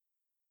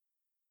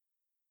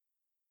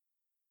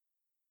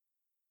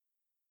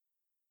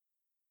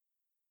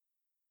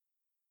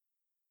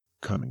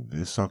coming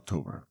this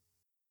October.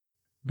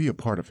 Be a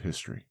part of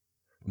history.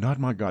 Not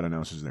My God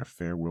announces their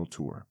farewell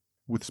tour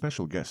with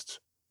special guests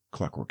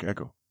Clockwork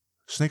Echo,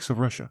 Snakes of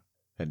Russia,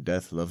 and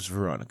Death Loves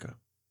Veronica.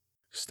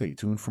 Stay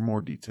tuned for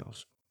more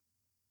details.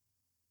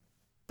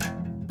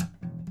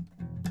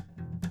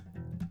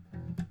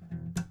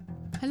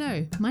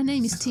 Hello, my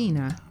name is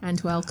Tina, and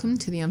welcome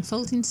to the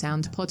Unfolding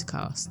Sound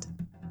podcast.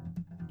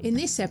 In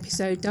this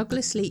episode,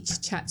 Douglas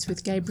Leach chats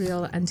with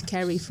Gabriel and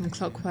Kerry from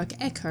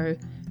Clockwork Echo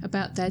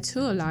about their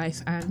tour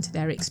life and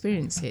their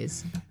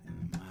experiences.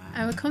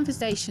 Our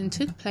conversation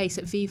took place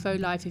at Vivo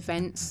Live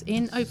Events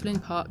in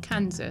Overland Park,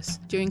 Kansas,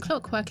 during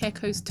Clockwork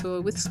Echo's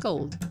tour with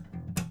Scold.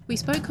 We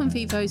spoke on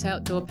Vivo's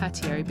outdoor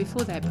patio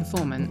before their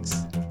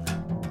performance.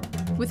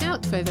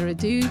 Without further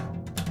ado,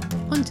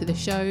 on to the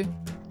show.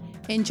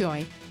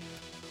 Enjoy.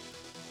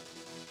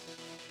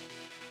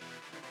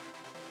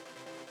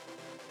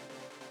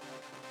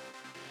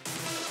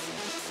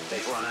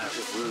 They've run out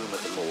of room at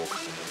the morgue,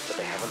 but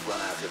they haven't run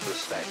out of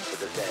respect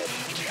for the dead.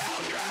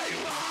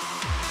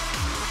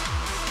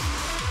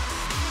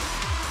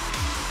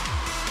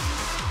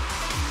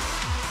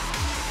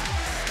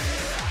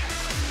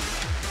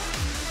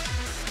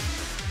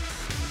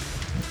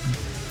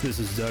 This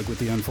is Doug with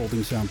the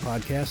Unfolding Sound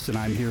podcast, and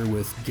I'm here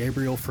with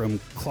Gabriel from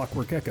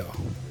Clockwork Echo.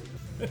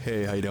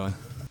 Hey, how you doing?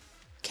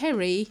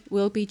 Kerry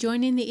will be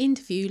joining the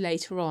interview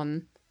later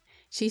on.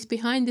 She's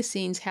behind the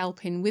scenes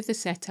helping with the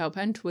setup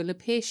and will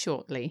appear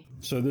shortly.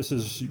 So this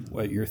is,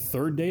 your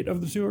third date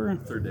of the tour?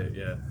 Third date,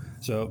 yeah.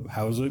 So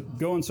how's it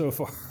going so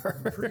far?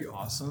 Pretty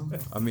awesome.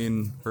 I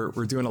mean,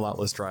 we're doing a lot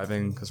less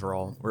driving because we're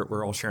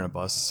all sharing a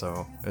bus,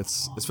 so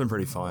it's been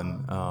pretty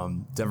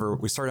fun. Denver,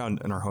 we started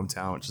out in our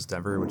hometown, which is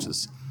Denver, which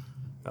is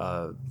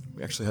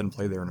we actually hadn't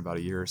played there in about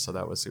a year, so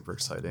that was super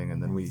exciting.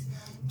 And then we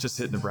just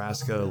hit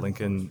Nebraska,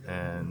 Lincoln,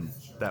 and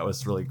that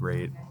was really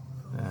great.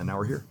 And now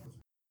we're here.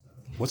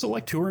 What's it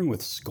like touring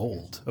with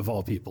Scold, of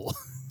all people?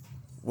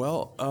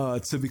 Well,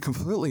 to be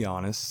completely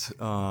honest,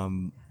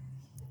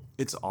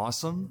 it's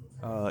awesome.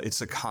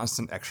 It's a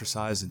constant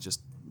exercise in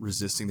just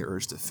resisting the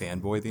urge to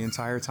fanboy the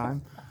entire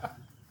time.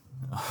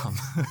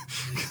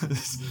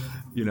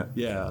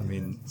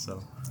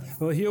 So.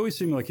 Well, he always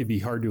seemed like he'd be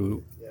hard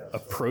to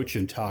approach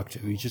and talk to.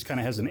 He just kind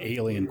of has an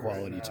alien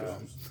quality to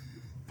him.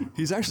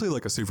 He's actually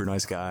like a super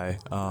nice guy.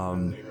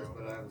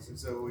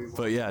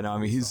 But yeah, no, I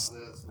mean, he's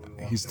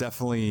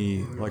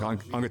definitely like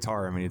on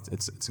guitar. I mean,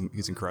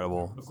 he's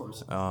incredible. Of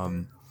course.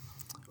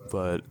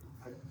 But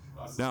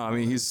no, I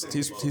mean,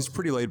 he's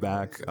pretty laid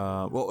back.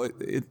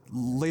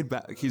 Laid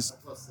back. He's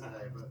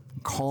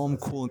calm,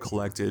 cool, and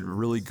collected.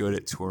 Really good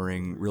at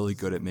touring. Really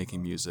good at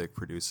making music,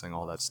 producing,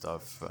 all that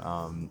stuff.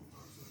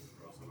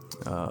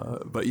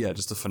 But yeah,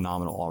 just a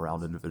phenomenal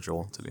all-around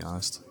individual, to be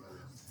honest.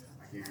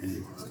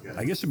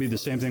 I guess it'd be the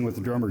same thing with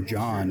the drummer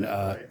John.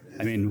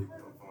 I mean,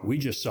 we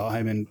just saw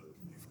him in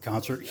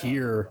concert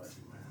here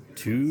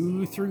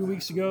 2-3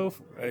 weeks ago,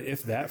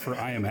 if that, for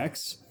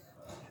IMX.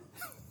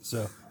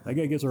 So that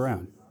guy gets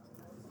around.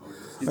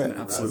 He's an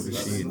absolute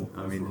machine.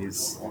 I mean,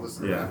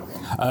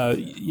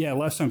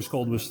 last time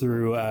Scold was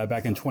through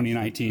back in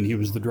 2019. He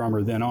was the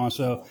drummer then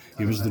also.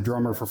 He was the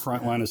drummer for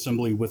Frontline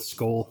Assembly with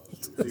Skull.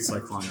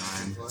 Cyclone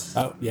 9.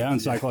 Oh, yeah,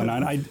 and Cyclone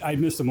 9. I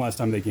missed them last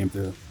time they came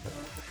through.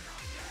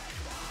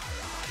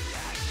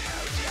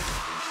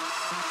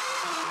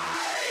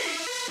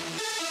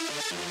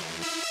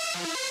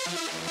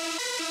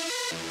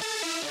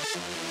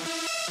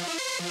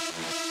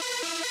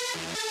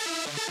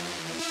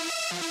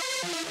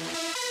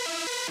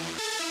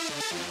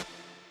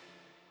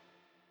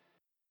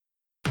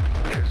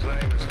 His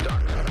name is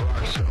Dr.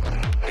 Clarkson.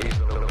 He's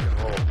a little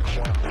old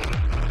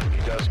clown. He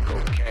does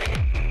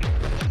cocaine.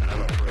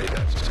 I'm afraid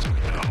that's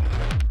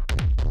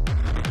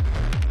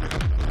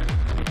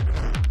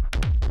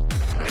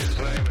His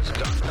name is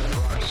Dr.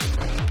 Clarkson.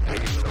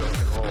 He's a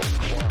little old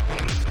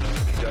clown.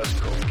 He does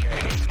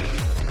cocaine.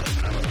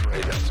 I'm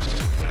afraid that's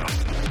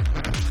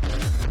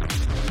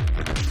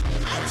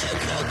I took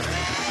cocaine.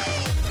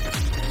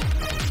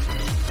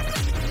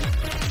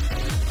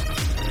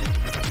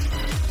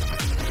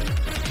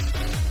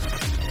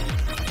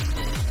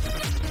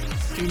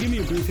 Can you give me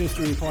a brief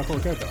history of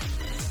Clockwork Echo?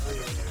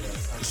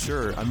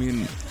 Sure. I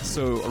mean,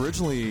 so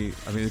originally,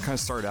 it kind of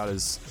started out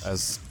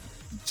as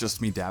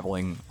just me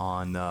dabbling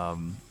on,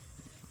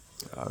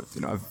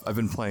 I've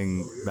been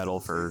playing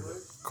metal for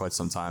quite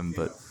some time,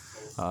 but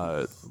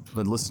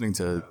been listening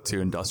to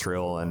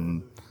industrial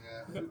and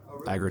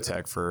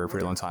agritech for a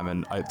pretty long time.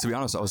 And to be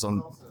honest, I was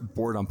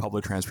bored on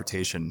public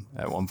transportation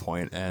at one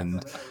point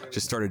and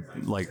just started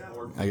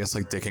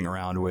dicking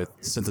around with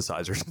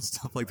synthesizers and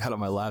stuff like that on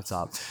my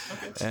laptop.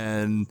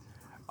 And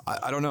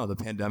I don't know, the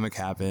pandemic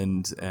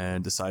happened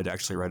and decided to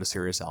actually write a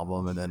serious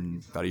album. And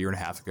then about a year and a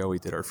half ago, we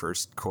did our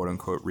first quote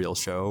unquote real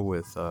show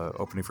with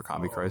opening for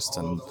Combi Christ.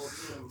 And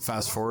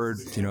fast forward,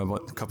 a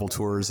couple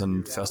tours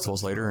and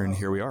festivals later, and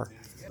here we are.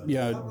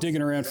 Yeah,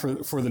 digging around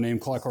for the name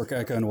Clockwork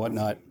Echo and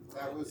whatnot.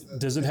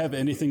 Does it have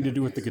anything to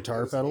do with the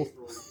guitar pedal?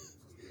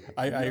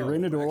 I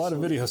ran into a lot of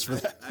videos for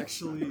that.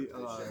 Actually,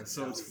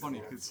 so it's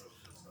funny because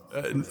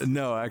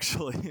No,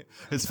 actually,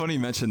 it's funny you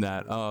mentioned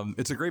that.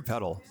 It's a great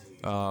pedal.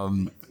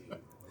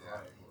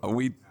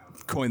 We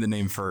coined the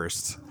name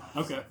first.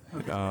 Okay.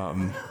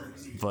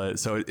 But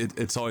so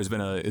it's always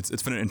been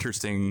it's been an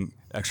interesting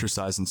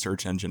exercise in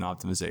search engine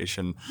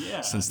optimization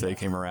since they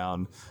came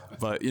around.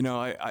 But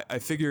I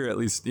figure at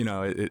least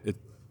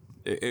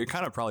it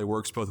kind of probably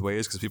works both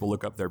ways, because people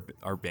look up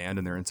our band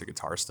and they're into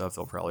guitar stuff,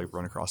 they'll probably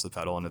run across the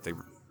pedal, and if they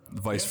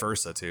vice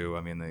versa too.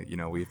 I mean,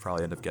 we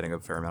probably end up getting a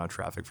fair amount of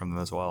traffic from them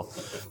as well.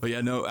 But yeah,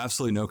 no,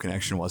 absolutely no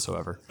connection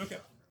whatsoever. Okay.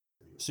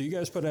 So you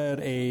guys put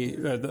out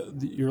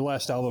your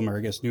last album, or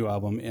I guess new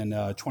album, in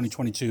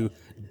 2022,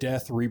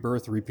 Death,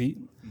 Rebirth, Repeat.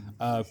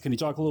 Can you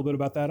talk a little bit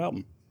about that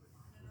album?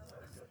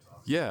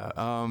 Yeah.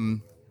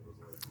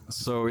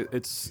 So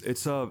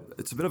it's a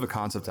bit of a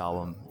concept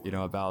album,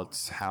 about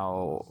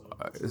how.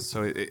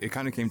 So it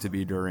kind of came to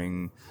be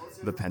during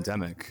the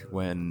pandemic,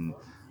 when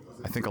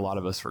I think a lot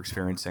of us were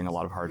experiencing a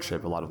lot of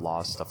hardship, a lot of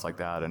loss, stuff like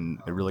that, and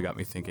it really got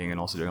me thinking, and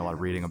also doing a lot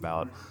of reading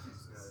about,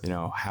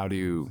 how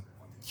do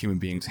human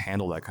beings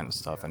handle that kind of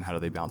stuff, and how do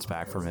they bounce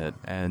back from it.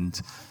 And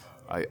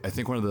I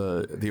think one of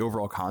the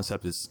overall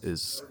concept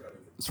is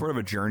sort of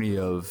a journey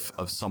of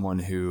someone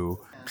who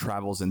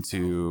travels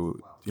into,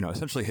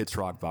 essentially hits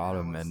rock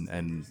bottom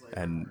and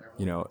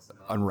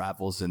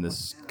unravels in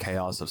this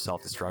chaos of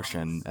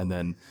self-destruction, and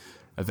then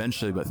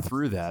eventually, but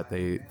through that,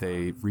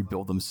 they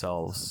rebuild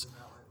themselves,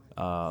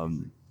 not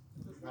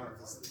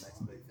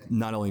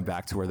only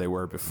back to where they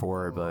were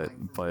before, but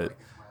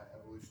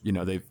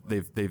they've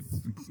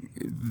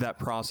that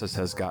process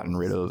has gotten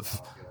rid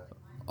of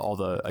all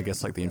the, I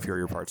guess, like the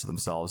inferior parts of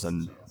themselves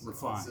and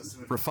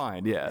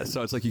refined. Yeah.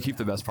 So it's like you keep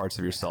the best parts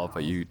of yourself,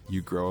 but you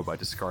grow by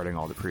discarding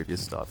all the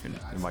previous stuff and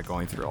by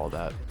going through all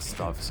that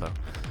stuff. So,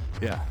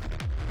 yeah.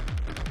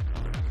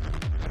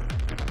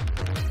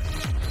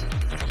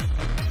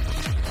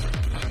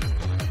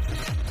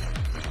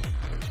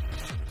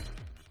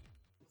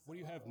 What do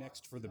you have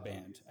next for the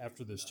band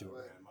after this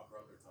tour?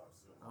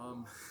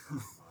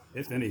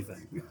 If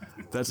anything.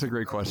 That's a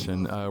great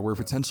question. We're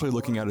potentially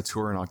looking at a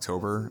tour in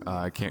October.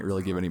 I can't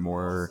really give any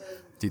more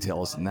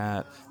details than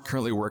that.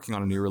 Currently working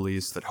on a new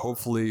release that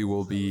hopefully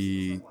will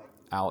be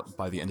out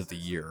by the end of the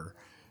year.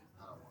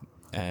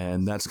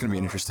 And that's going to be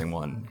an interesting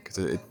one, because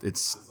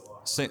it's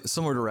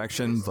similar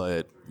direction,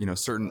 but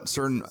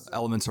certain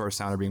elements of our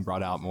sound are being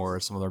brought out more.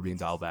 Some of them are being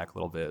dialed back a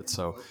little bit.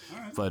 So,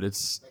 but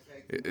it's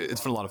been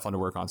a lot of fun to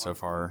work on so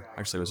far.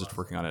 Actually, I was just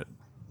working on it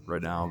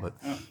right now, but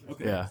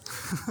yeah.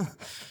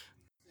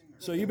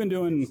 So you've been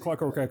doing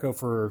Clockwork Echo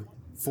for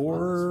 4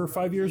 or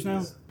 5 years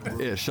now?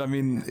 Ish. I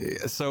mean,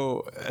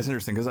 so it's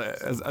interesting because,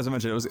 as I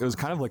mentioned, it was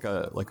kind of like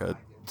a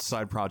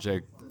side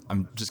project.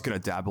 I'm just gonna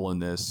dabble in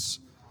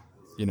this,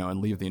 and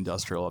leave the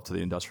industrial up to the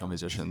industrial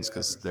musicians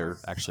because they're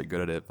actually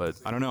good at it.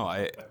 But I don't know.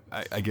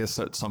 I guess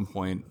at some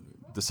point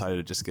decided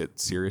to just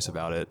get serious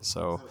about it.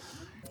 So,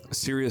 a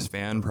serious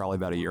fan, probably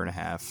about 1.5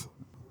 years.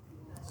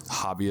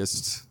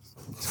 Hobbyist,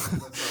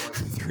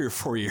 3 or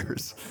 4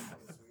 years.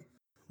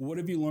 What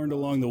have you learned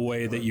along the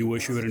way that you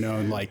wish you would have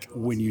known, like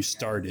when you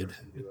started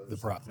the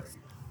project?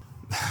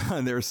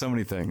 There are so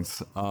many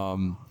things. A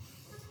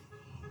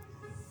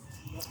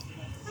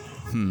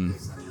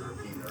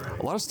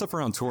lot of stuff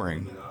around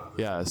touring.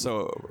 Yeah,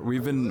 so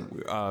we've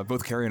been,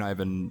 both Carrie and I have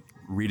been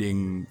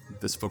reading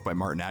this book by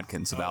Martin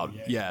Atkins about,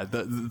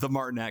 the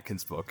Martin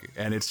Atkins book.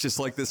 And it's just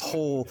like this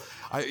whole,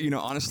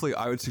 honestly,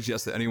 I would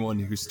suggest that anyone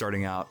who's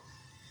starting out,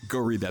 go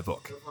read that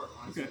book.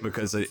 Okay.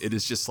 Because it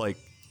is just like,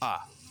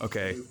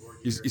 okay.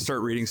 You start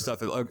reading stuff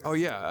that, like, oh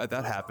yeah,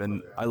 that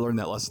happened. I learned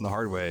that lesson the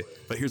hard way.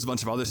 But here's a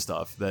bunch of other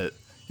stuff that,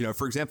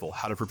 for example,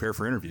 how to prepare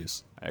for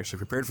interviews. I actually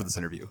prepared for this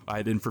interview.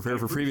 I didn't prepare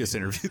for previous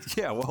interviews.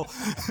 Yeah, well,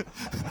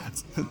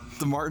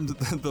 the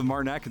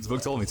Martin Atkins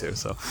book told me to.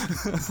 So.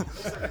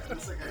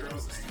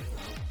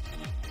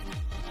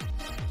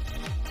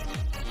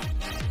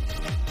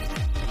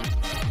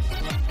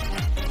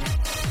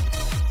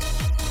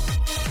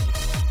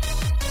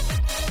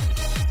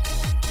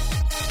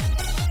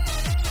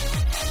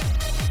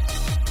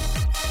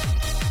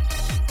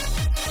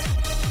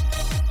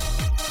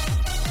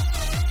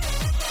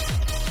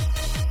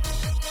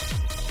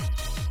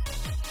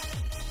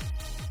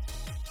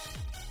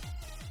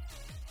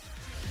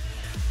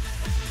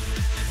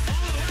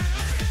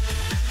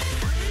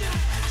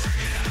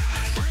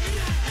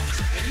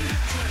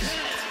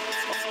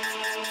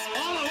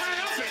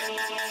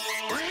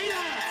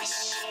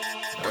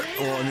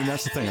 Well, I mean,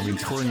 that's the thing. I mean,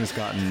 touring has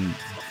gotten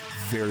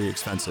very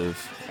expensive,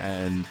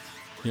 and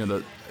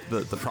the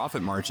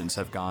profit margins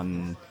have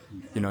gone.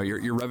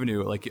 Your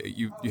revenue, like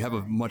you have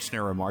a much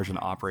narrower margin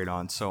to operate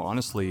on. So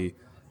honestly,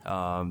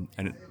 and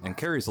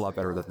Carrie's a lot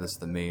better at this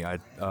than me.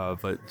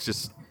 But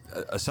just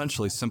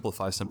essentially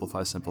simplify,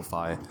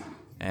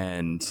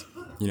 and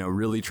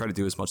really try to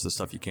do as much of the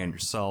stuff you can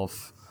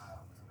yourself.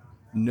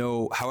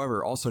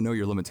 However, also know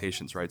your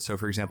limitations, right? So,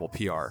 for example,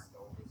 PR.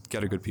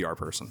 Get a good PR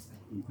person.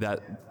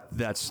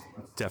 That's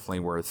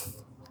definitely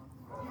worth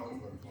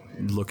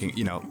looking.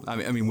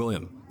 I mean,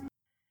 William.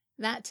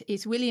 That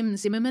is William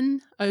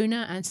Zimmerman,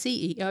 owner and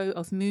CEO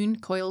of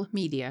Moon Coil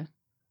Media.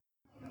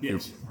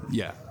 Yes.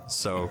 Yeah,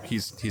 so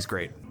he's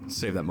great.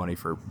 Save that money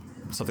for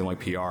something like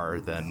PR,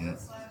 then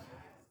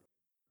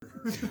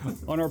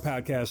On our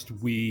podcast,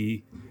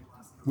 we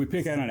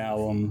pick out an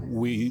album,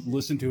 we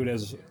listen to it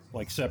as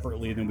like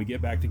separately, then we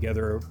get back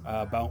together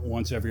about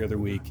once every other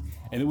week,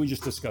 and then we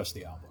just discuss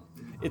the album.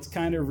 It's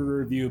kind of a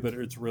review, but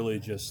it's really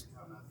just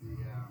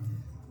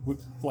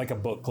like a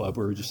book club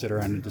where we just sit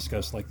around and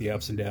discuss like the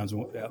ups and downs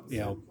and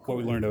what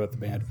we learned about the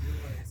band.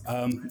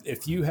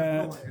 If you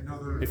had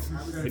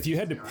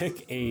to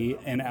pick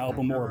an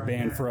album or a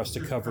band for us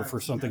to cover for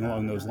something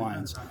along those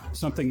lines,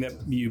 something that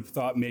you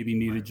thought maybe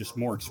needed just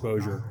more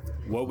exposure,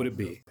 what would it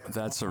be?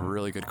 that's a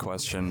really good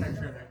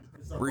question.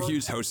 We're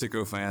huge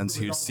Hostiko fans,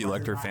 huge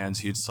Selector fans,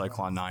 huge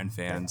Cyclone 9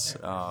 fans.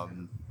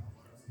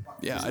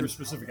 Yeah, Is there a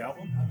specific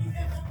album?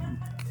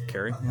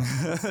 Carrie,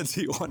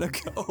 do you want to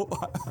go?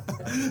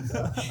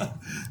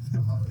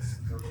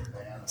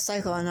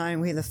 Cyclone 9,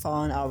 We the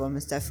Fallen album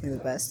is definitely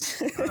the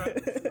best.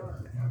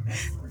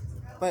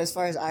 But as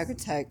far as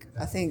Agritech,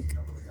 I think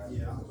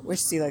which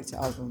Selector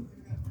album?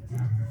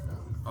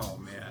 Oh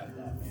man,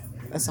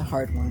 That's a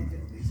hard one.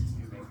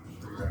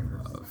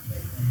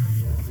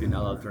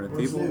 Final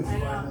Alternativo.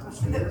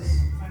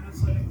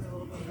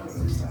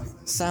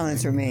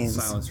 Silence Remains.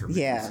 Silence Remains.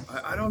 Yeah.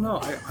 I don't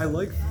know. I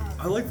like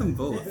them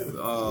both.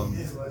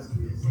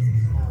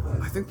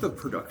 I think the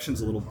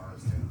production's a little.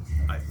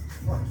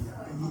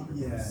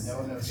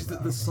 See,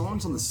 the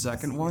songs on the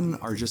second one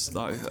are just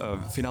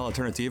Final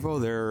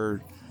Alternativo.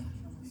 They're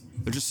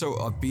just so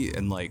upbeat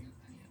and like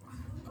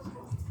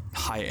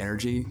high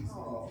energy,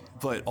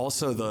 but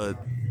also the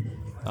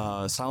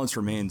Silence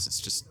Remains. It's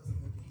just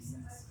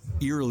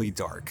eerily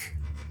dark.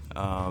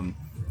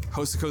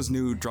 Hostiko's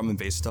new drum and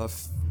bass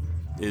stuff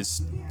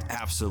is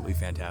absolutely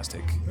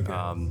fantastic.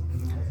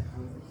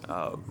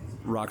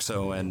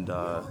 Roxo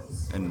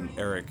and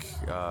Eric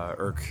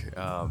Irk,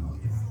 I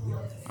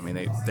mean,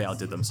 they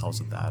outdid themselves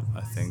with that,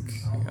 I think.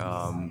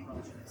 I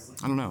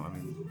don't know. I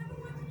mean,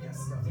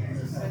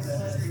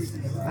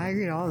 I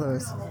agree to all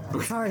those.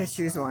 It's hard to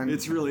choose one.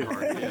 it's really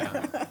hard,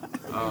 yeah.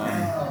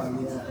 Out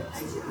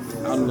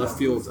in left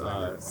field,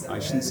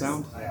 Aishin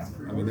Sound.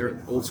 I mean, they're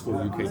old school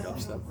UK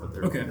dubstep, but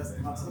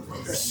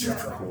they're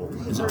super cool.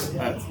 Is there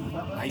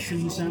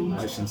Aishin Sound?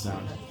 Aishin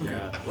Sound.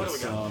 Yeah.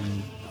 It's,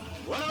 and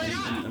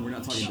we're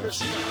not talking about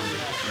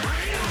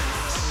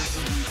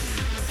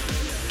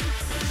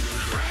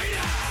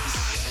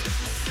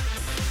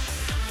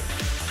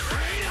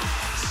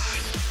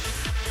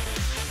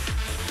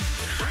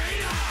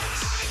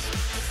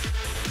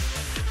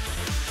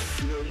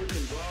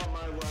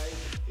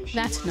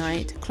That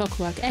night,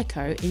 Clockwork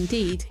Echo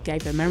indeed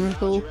gave a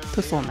memorable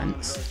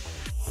performance.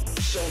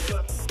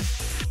 Sofa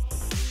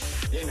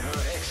in her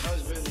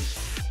ex-husband's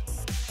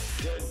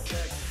dead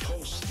tech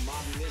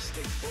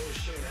post-modernistic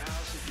bullshit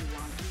house if you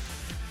want to.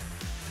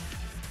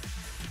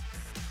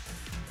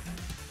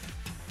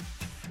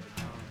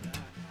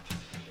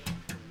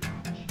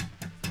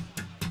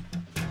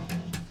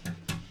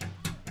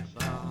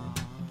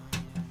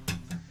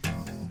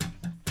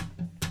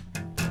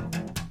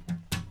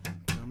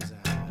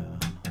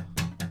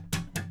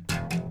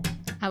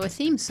 Our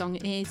theme song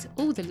is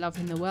All the Love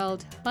in the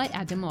World by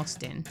Adam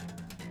Austin.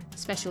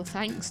 Special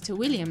thanks to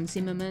William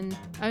Zimmerman,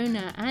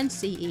 owner and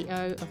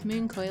CEO of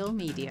Mooncoil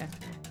Media.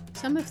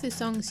 Some of the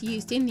songs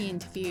used in the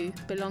interview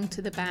belong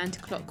to the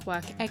band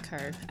Clockwork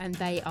Echo, and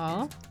they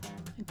are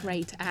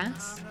Great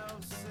Ass,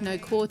 No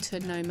Quarter,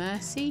 No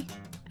Mercy,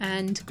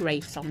 and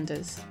Grave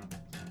Thunders.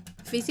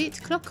 Visit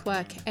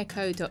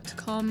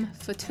clockworkecho.com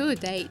for tour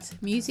dates,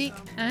 music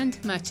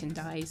and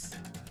merchandise.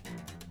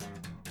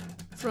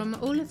 From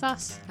all of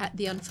us at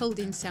the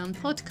Unfolding Sound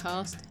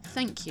podcast,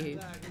 thank you.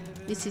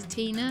 This is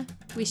Tina,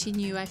 wishing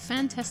you a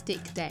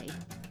fantastic day.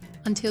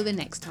 Until the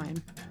next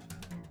time.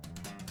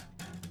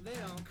 They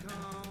don't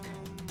come.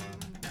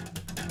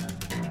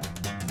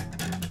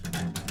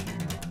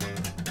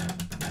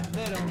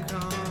 They don't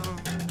come.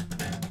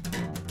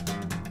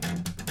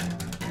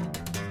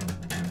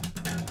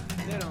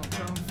 They don't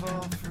come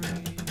for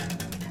free.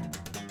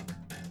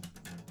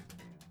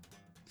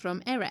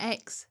 From Era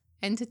X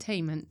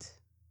Entertainment.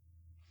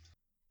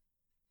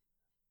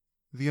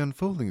 The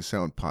Unfolding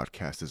Sound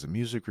podcast is a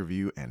music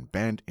review and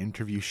band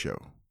interview show.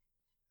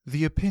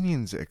 The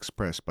opinions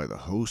expressed by the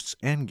hosts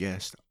and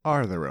guests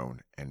are their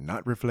own and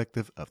not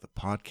reflective of the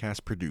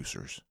podcast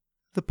producers.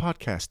 The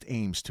podcast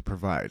aims to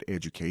provide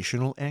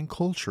educational and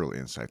cultural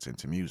insights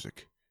into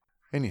music.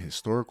 Any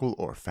historical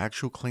or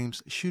factual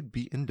claims should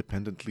be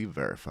independently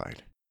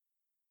verified.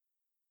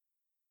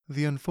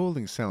 The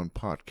Unfolding Sound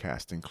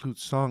podcast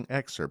includes song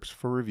excerpts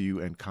for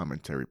review and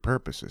commentary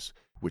purposes,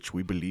 which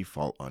we believe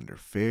fall under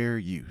fair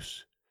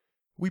use.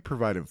 We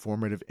provide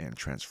informative and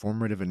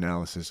transformative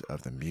analysis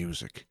of the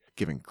music,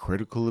 giving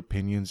critical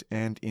opinions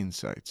and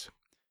insights.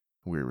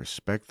 We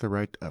respect the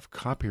right of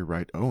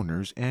copyright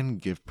owners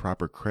and give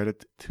proper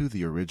credit to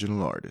the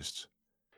original artists.